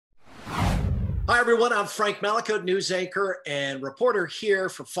Hi, everyone. I'm Frank Mallicoat, news anchor and reporter here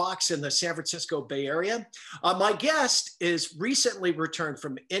for Fox in the San Francisco Bay Area. My guest is recently returned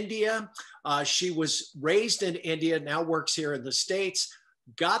from India. She was raised in India, now works here in the States,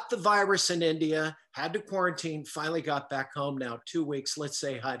 got the virus in India, had to quarantine, finally got back home now 2 weeks. Let's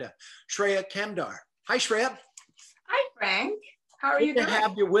say hi to Shreya Kamdar. Hi, Shreya. Hi, Frank. How are you Good doing? to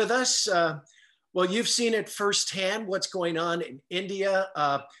have you with us. Well, you've seen it firsthand, what's going on in India.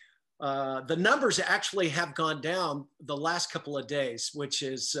 The numbers actually have gone down the last couple of days, which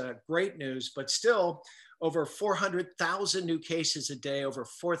is great news, but still over 400,000 new cases a day, over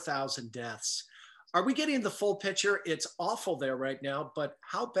 4,000 deaths. Are we getting the full picture? It's awful there right now, but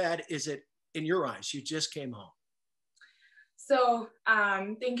how bad is it in your eyes? You just came home. So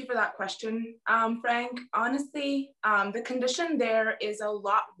thank you for that question, Frank. Honestly, the condition there is a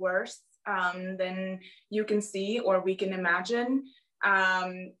lot worse than you can see or we can imagine.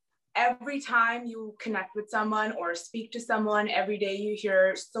 Every time you connect with someone or speak to someone, every day you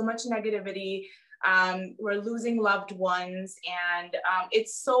hear so much negativity. We're losing loved ones, and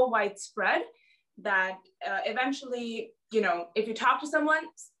it's so widespread that eventually, if you talk to someone,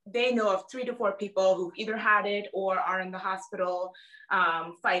 they know of 3 to 4 people who've either had it or are in the hospital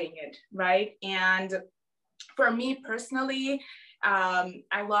fighting it, right? And for me personally,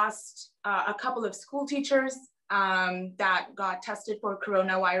 I lost a couple of school teachers that got tested for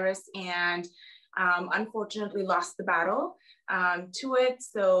coronavirus and unfortunately lost the battle to it.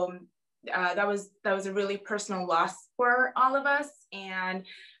 So that was a really personal loss for all of us. And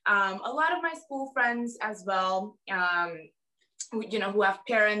a lot of my school friends as well, who have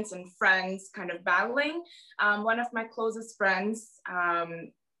parents and friends kind of battling. One of my closest friends,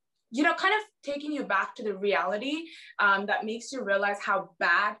 kind of taking you back to the reality that makes you realize how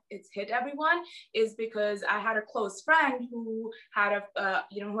bad it's hit everyone is because I had a close friend who had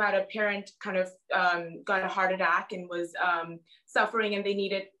a parent kind of got a heart attack and was suffering, and they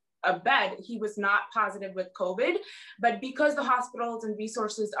needed a bed. He was not positive with COVID, but because the hospitals and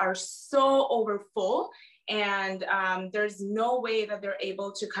resources are so overfull, and there's no way that they're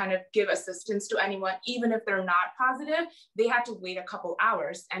able to kind of give assistance to anyone, even if they're not positive, they had to wait a couple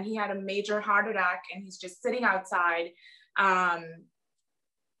hours. And he had a major heart attack, and he's just sitting outside, kind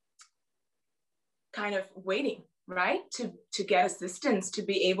of waiting, right, to get assistance, to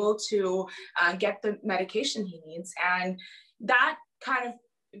be able to get the medication he needs. And that kind of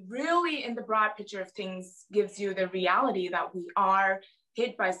really, in the broad picture of things, gives you the reality that we are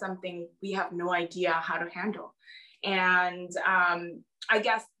hit by something we have no idea how to handle. And I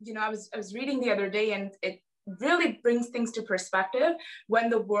guess, I was reading the other day, and it really brings things to perspective. When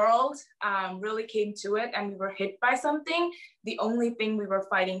the world really came to it and we were hit by something, the only thing we were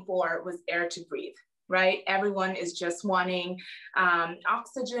fighting for was air to breathe, right? Everyone is just wanting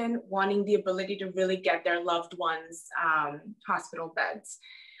oxygen, wanting the ability to really get their loved ones hospital beds.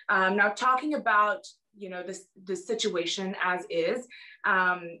 Now, talking about this situation as is,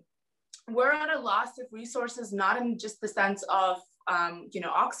 we're at a loss of resources, not in just the sense of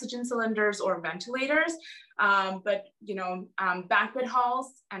oxygen cylinders or ventilators, but banquet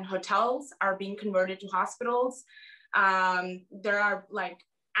halls and hotels are being converted to hospitals. There are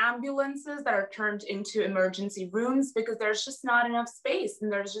ambulances that are turned into emergency rooms because there's just not enough space,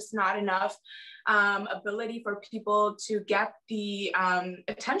 and there's just not enough ability for people to get the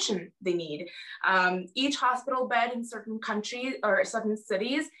attention they need. Each hospital bed in certain countries or certain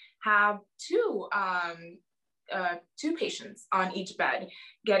cities have two patients on each bed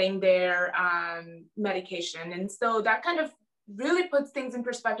getting their medication. And so that kind of really puts things in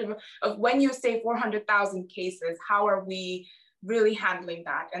perspective of when you say 400,000 cases, how are we really handling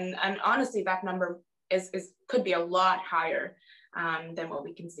that? And honestly, that number could be a lot higher than what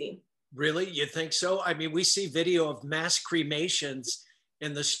we can see. Really? You think so? I mean, we see video of mass cremations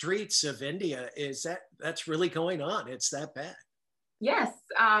in the streets of India. That's really going on? It's that bad? Yes.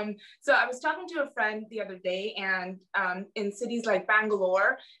 So I was talking to a friend the other day, and in cities like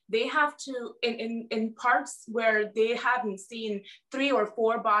Bangalore, they have to, in parts where they hadn't seen 3 or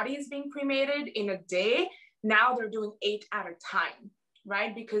 4 bodies being cremated in a day, now they're doing 8 at a time,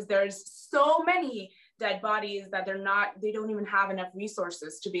 right? Because there's so many dead bodies that they don't even have enough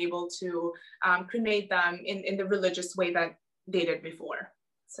resources to be able to cremate them in the religious way that they did before.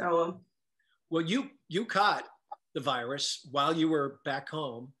 So, well, you caught the virus while you were back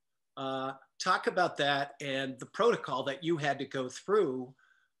home. Talk about that and the protocol that you had to go through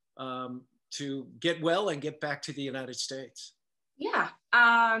to get well and get back to the United States. Yeah.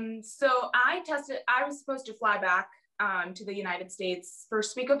 So I was supposed to fly back to the United States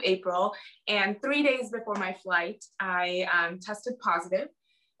first week of April. And 3 days before my flight, I tested positive.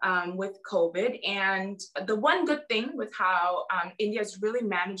 with COVID. And the one good thing with how India is really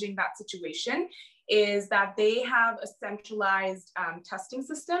managing that situation is that they have a centralized testing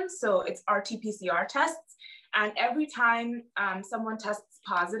system. So it's RT-PCR tests. And every time someone tests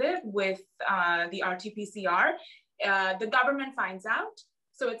positive with the RT-PCR, the government finds out.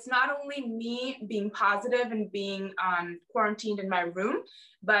 So it's not only me being positive and being quarantined in my room,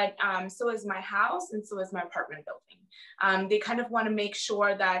 but so is my house and so is my apartment building. They kind of want to make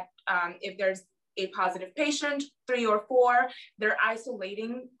sure that if there's a positive patient, 3 or 4, they're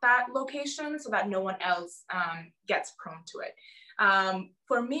isolating that location so that no one else gets prone to it.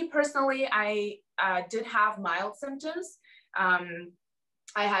 For me personally, I did have mild symptoms.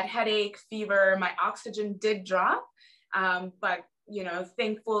 I had headache, fever, my oxygen did drop, but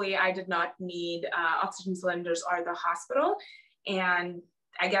thankfully I did not need oxygen cylinders or the hospital. And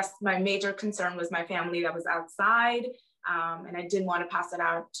I guess my major concern was my family that was outside, and I didn't want to pass it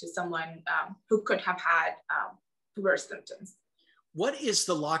out to someone who could have had worse symptoms. What is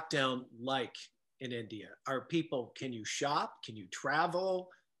the lockdown like in India? Can you shop? Can you travel?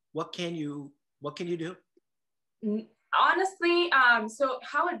 What can you do? Honestly, so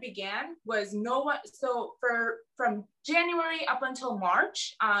how it began was from January up until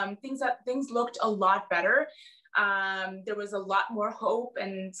March, things looked a lot better. There was a lot more hope,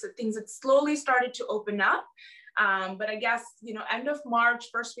 and so things had slowly started to open up. But I guess, end of March,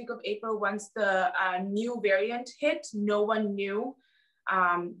 first week of April, once the new variant hit, no one knew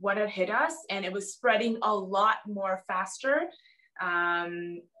what had hit us, and it was spreading a lot more faster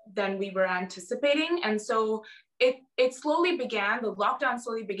than we were anticipating. And so it slowly began, the lockdown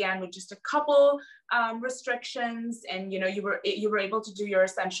slowly began with just a couple restrictions, and you were able to do your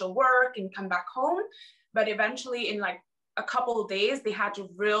essential work and come back home. But eventually, in like a couple of days, they had to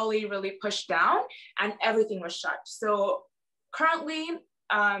really, really push down, and everything was shut. So currently,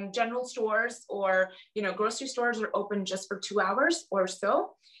 general stores or grocery stores are open just for 2 hours or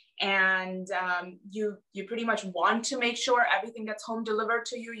so. And you pretty much want to make sure everything gets home delivered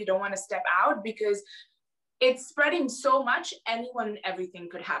to you. You don't want to step out because it's spreading so much. Anyone and everything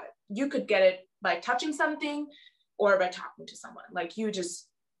could have it. You could get it by touching something or by talking to someone.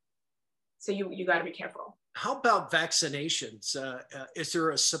 So you got to be careful. How about vaccinations? Is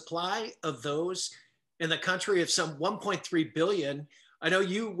there a supply of those in the country of some 1.3 billion? I know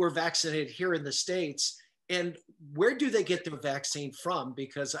you were vaccinated here in the States. And where do they get their vaccine from?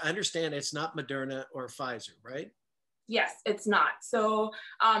 Because I understand it's not Moderna or Pfizer, right? Yes, it's not. So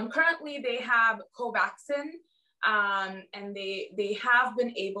currently they have Covaxin, and they have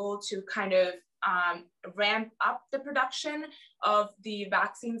been able to kind of ramp up the production of the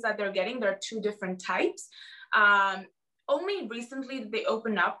vaccines that they're getting. There are 2 different types. Only recently did they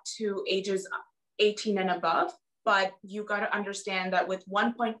open up to ages 18 and above. But you got to understand that with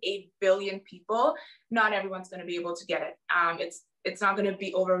 1.8 billion people, not everyone's going to be able to get it. It's not going to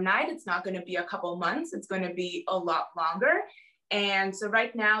be overnight. It's not going to be a couple months. It's going to be a lot longer. And so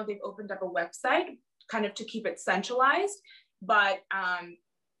right now they've opened up a website kind of to keep it centralized, but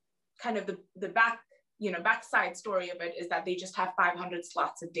kind of the backside story of it is that they just have 500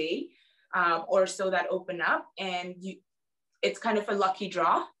 slots a day or so that open up, and it's kind of a lucky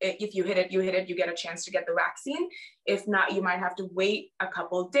draw. If you hit it, you get a chance to get the vaccine. If not, you might have to wait a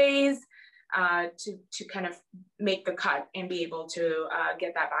couple of days to kind of make the cut and be able to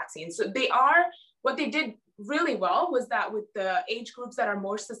get that vaccine. So what they did really well was that with the age groups that are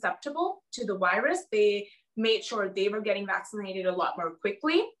more susceptible to the virus, they made sure they were getting vaccinated a lot more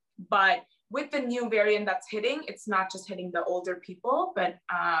quickly. But with the new variant that's hitting, it's not just hitting the older people, but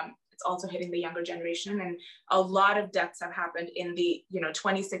it's also hitting the younger generation. And a lot of deaths have happened in the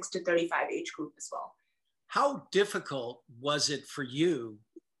 26 to 35 age group as well. How difficult was it for you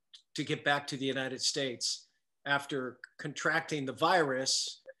to get back to the United States after contracting the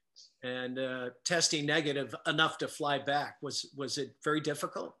virus and testing negative enough to fly back? Was it very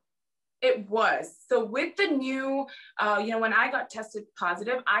difficult? It was. So with the new, when I got tested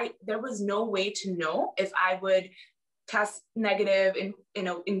positive, there was no way to know if I would test negative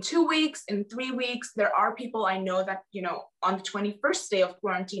in 2 weeks, in 3 weeks. There are people I know that, on the 21st day of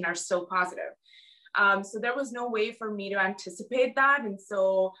quarantine are so positive. So there was no way for me to anticipate that. And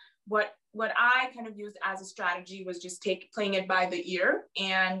so what I kind of used as a strategy was just playing it by the ear.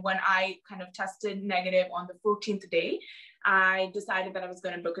 And when I kind of tested negative on the 14th day, I decided that I was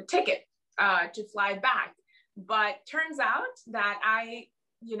going to book a ticket to fly back. But turns out that I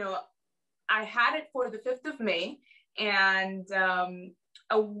had it for the 5th of May. And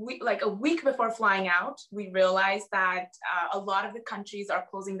a week before flying out, we realized that a lot of the countries are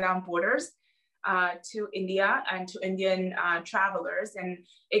closing down borders. to India and to Indian travelers. And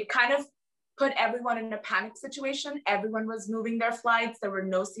it kind of put everyone in a panic situation. Everyone was moving their flights. There were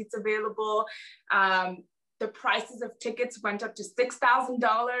no seats available. The prices of tickets went up to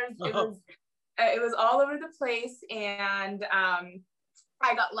 $6,000. It was all over the place. And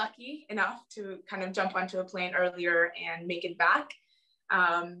I got lucky enough to kind of jump onto a plane earlier and make it back.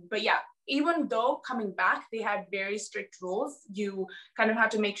 But yeah, even though coming back, they had very strict rules. You kind of had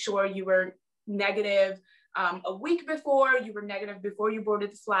to make sure you were negative a week before, you were negative before you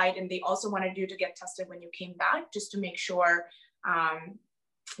boarded the flight. And they also wanted you to get tested when you came back, just to make sure,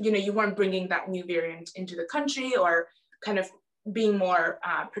 you weren't bringing that new variant into the country, or kind of being more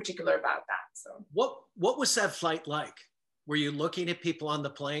particular about that. So what was that flight like? Were you looking at people on the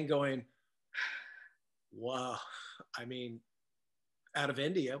plane going, wow, I mean, out of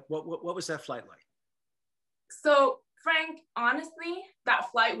India, what was that flight like? So Frank, honestly,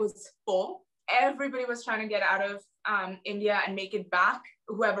 that flight was full. Everybody was trying to get out of India and make it back,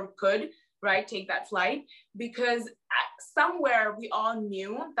 whoever could, right, take that flight, because somewhere we all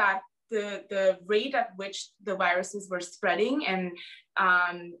knew that the rate at which the viruses were spreading, and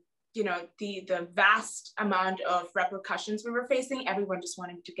the vast amount of repercussions we were facing, everyone just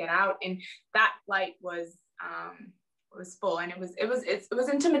wanted to get out, and that flight was full. And it was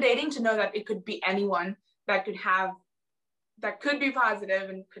intimidating to know that it could be anyone that could be positive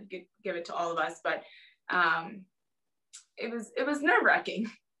and could give it to all of us. But it was nerve-wracking.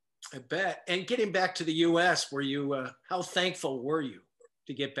 I bet. And getting back to the US, were you how thankful were you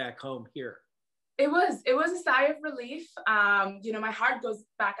to get back home here? It was a sigh of relief. My heart goes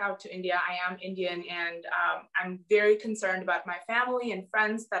back out to India. I am Indian, and I'm very concerned about my family and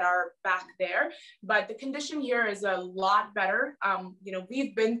friends that are back there. But the condition here is a lot better.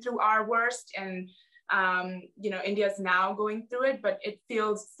 We've been through our worst, and India's now going through it, but it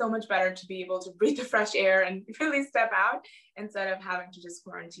feels so much better to be able to breathe the fresh air and really step out instead of having to just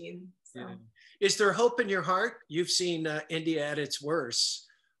quarantine. So. Yeah. Is there hope in your heart? You've seen India at its worst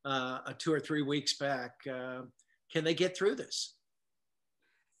 2 or 3 weeks back. Can they get through this?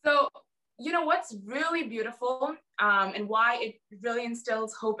 So, what's really beautiful and why it really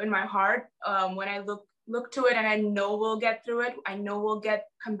instills hope in my heart when I look to it, and I know we'll get through it, I know we'll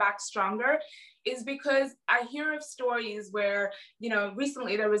come back stronger, is because I hear of stories where,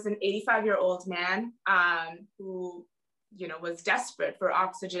 recently there was an 85-year-old man who, was desperate for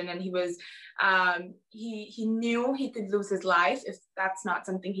oxygen, and he was, he knew he could lose his life if that's not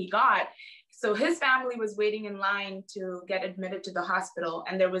something he got. So his family was waiting in line to get admitted to the hospital.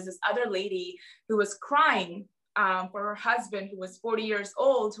 And there was this other lady who was crying for her husband, who was 40 years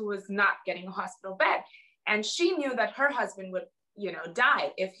old, who was not getting a hospital bed. And she knew that her husband would,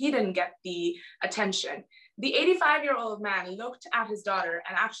 die if he didn't get the attention. The 85-year-old man looked at his daughter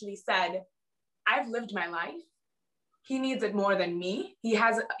and actually said, I've lived my life. He needs it more than me. He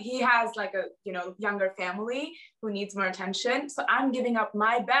has like a, younger family who needs more attention. So I'm giving up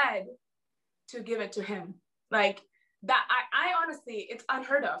my bed to give it to him. Like that, I honestly, it's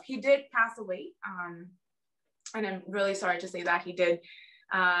unheard of. He did pass away. And I'm really sorry to say that he did,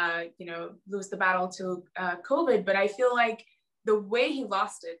 lose the battle to COVID, but I feel like the way he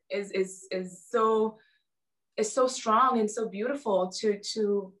lost it is so strong and so beautiful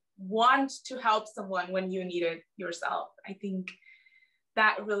to want to help someone when you need it yourself. I think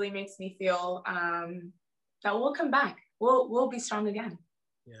that really makes me feel that we'll come back. We'll be strong again.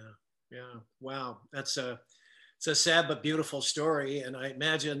 Yeah. Wow. It's a sad but beautiful story. And I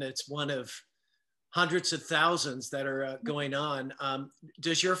imagine it's one of hundreds of thousands that are going on.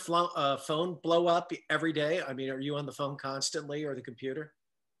 Does your phone blow up every day? I mean, are you on the phone constantly, or the computer?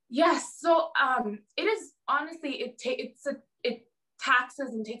 Yes. So it is, honestly, it taxes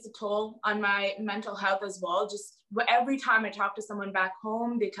and takes a toll on my mental health as well. Just every time I talk to someone back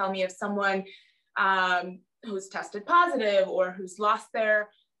home, they tell me of someone who's tested positive or who's lost their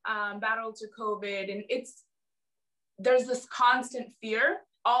battle to COVID. And there's this constant fear,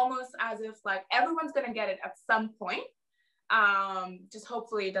 almost as if like everyone's going to get it at some point. Just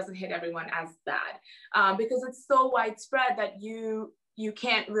hopefully it doesn't hit everyone as bad, because it's so widespread that you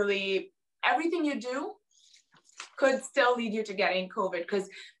can't really, everything you do could still lead you to getting COVID. Because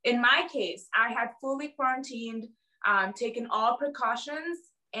in my case, I had fully quarantined, taken all precautions,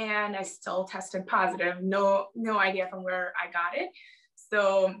 and I still tested positive. No idea from where I got it.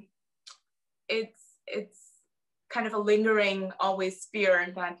 So it's kind of a lingering always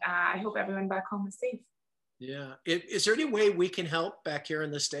fear that I hope everyone back home is safe. Yeah. Is there any way we can help back here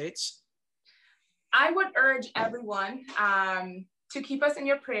in the States? I would urge everyone to keep us in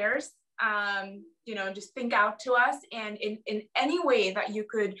your prayers. you know, just think out to us, and in any way that you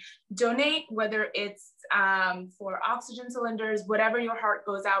could donate, whether it's for oxygen cylinders, whatever your heart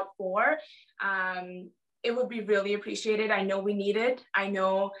goes out for, it would be really appreciated. I know we need it. I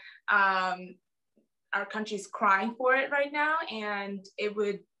know our country's crying for it right now, and it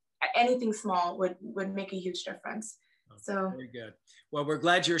would, anything small would make a huge difference. So very good. Well, we're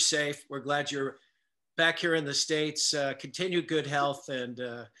glad you're safe. We're glad you're back here in the States. Continue good health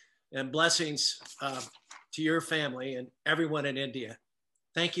and blessings to your family and everyone in India.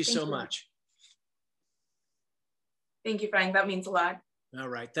 Thank you so much. Thank you, Frank. That means a lot. All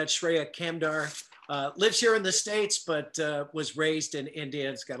right. That's Shreya Kamdar. Lives here in the States, but was raised in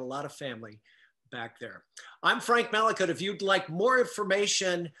India. It's got a lot of family back there. I'm Frank Mallicoat. If you'd like more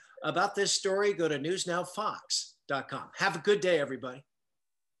information about this story, go to newsnowfox.com. Have a good day, everybody.